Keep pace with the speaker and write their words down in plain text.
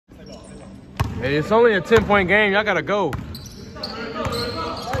Hey, it's only a 10-point game. Y'all gotta go.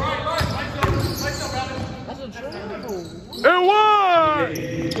 And one!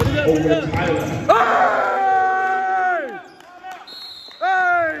 Hey!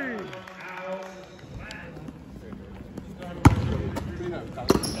 Hey!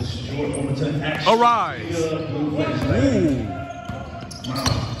 Arise!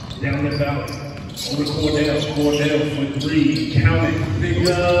 Down the valley. Over Cordell for 3. Count it. Big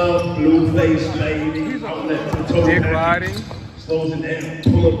up. Blue face, lady. Outlet to total. Dick riding. Slows it down.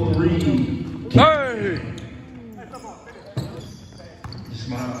 Pull up 3. Hey!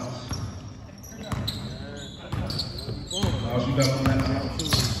 Smiles. Miles, you got on that side.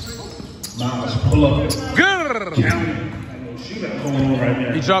 Miles, pull up. Good! Count it. She got going on right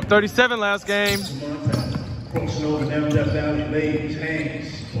now. He dropped 37 last game. Crossing over down that valley, ladies, hands.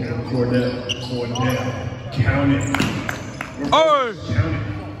 Cordell. Count it. Oh! Count it.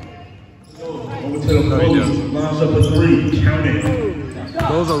 Over to the post. Lines up a 3. Count it.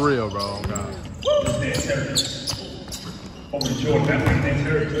 Those are real, bro. Oh, God. Over to Jordan.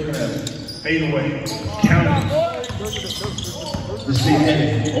 That's Look at that. Fade away. Count it. The seat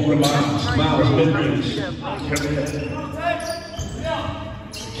headed. Over the Miles. Miles, mid-range.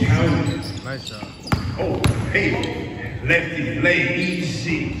 Count it. Nice shot. Oh, hey. Lefty, lay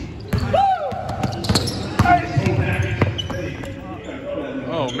easy.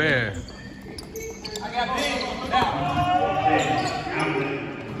 Oh, man. I got big.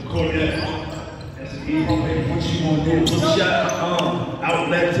 Cordell. That's an easy thing. What you want to do? One shot.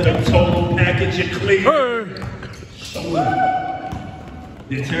 Outlet to the total package. You're clear. Hey!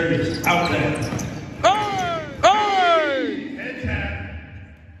 The attorneys. Outlet. Hey! Head tap.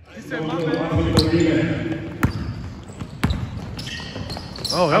 He said my bad.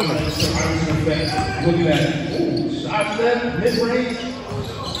 Oh, that was Look at that. Ooh, side step, mid-range.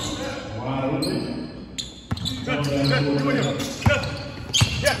 Wide open.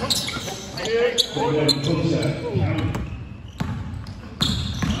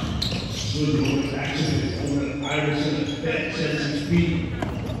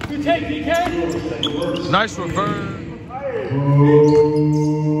 nice reverse. A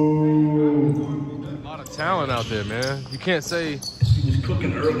lot of talent out there, man. You can't say. He was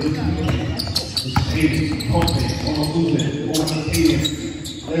cooking early.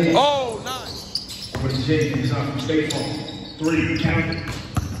 Oh, nice. Over to Jake, he's on State Farm. 3, count it.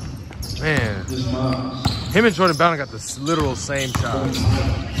 Man. This Miles. Him and Jordan Bowden got the literal same shot.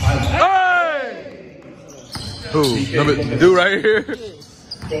 Hey! Who? The dude right here?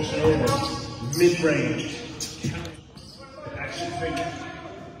 Crossing over. Mid-range. Action fake.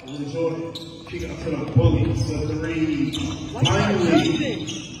 Over Jordan. Kick out to the bully. For 3. Finally.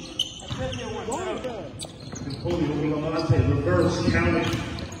 The bully over LAMONTE. Reverse. Count it.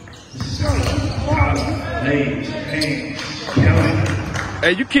 This is names. Hands. Count it.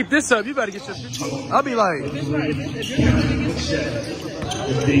 Hey, you keep this up, you better get your picture. I'll be like.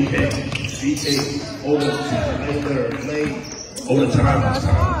 DK. Over time.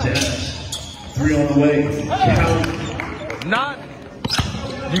 Jazz. 3 on the way. Count. Not.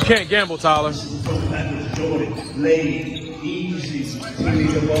 You can't gamble, Tyler. Jordan. Lay. Easy. Team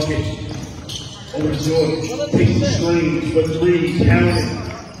the bucket. Over Jordan. Take the swing for 3. Count it.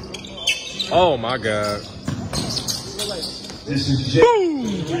 Oh my God. This is Jay. Boom!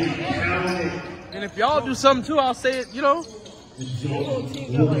 And if y'all do something too, I'll say it, you know. Boom!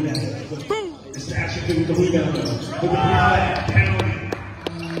 It's the action with the rebound. With the rebound.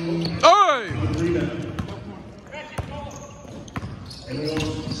 Hey!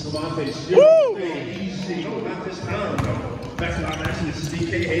 Woo! Easy. No, not this time. Back to our action. This is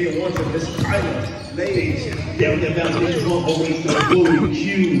DK 8-1. This is Tyler. Ladies. Down the foundation. Always the blue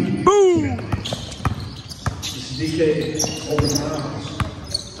cue. Boom! DK over Miles.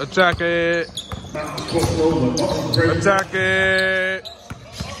 Attack it. Attack it.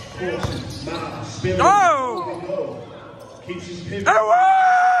 Oh! Keeps his pivot.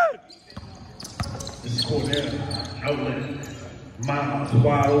 This is Cordell. Outlet. Miles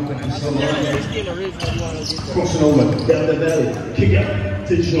wide open and crossing over down the valley. Kick out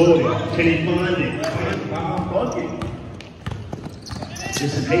to Jordan. Can he find it? Bucket.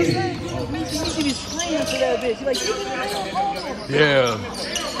 This is Hayden. Yeah.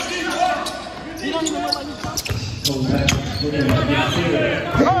 You don't even know what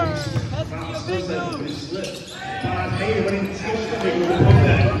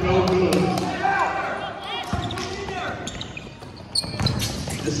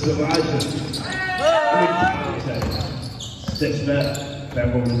This is Elijah. Steps back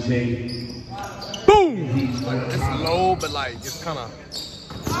over to Jay. Boom! Like, it's low, but like, it's kind of.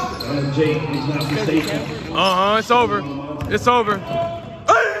 Jake is not mistaken. It's over. It's over.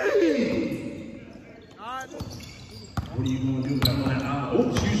 What are you going to do?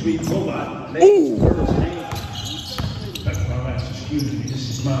 Oh, excuse me, robot. Ooh. Excuse me, this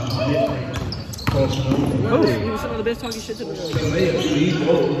is my crossing over. He was some of the best talking shit to the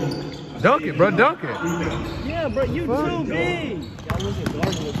Dunk it, bro. Dunk it. Yeah, bro, you too big. Y'all wasn't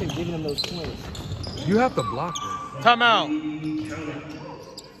guarding him, giving him those swings. You have to block it. Timeout.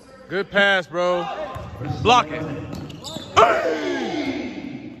 Good pass, bro. Block it.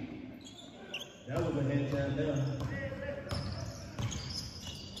 That was a hand time down.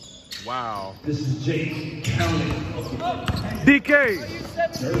 Wow. This is Jake counting. DK.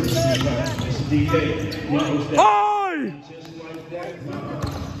 This is DK. Oi!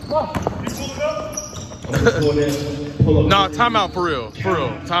 Nah, timeout for real. For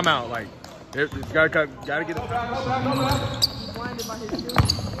real. Timeout. Like, it's gotta get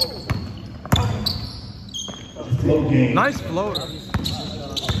it. Nice floater.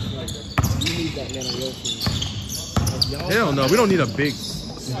 Hell no, we don't need a big.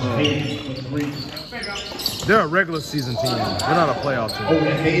 They're a regular season team. They're not a playoff team.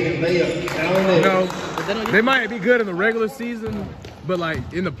 You know, they might be good in the regular season, but like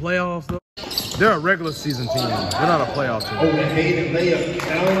in the playoffs, though, they're a regular season team. They're not a playoff team.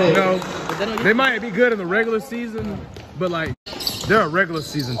 You know, they might be good in the regular season, but like they're a regular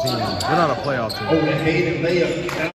season team. They're not a playoff team.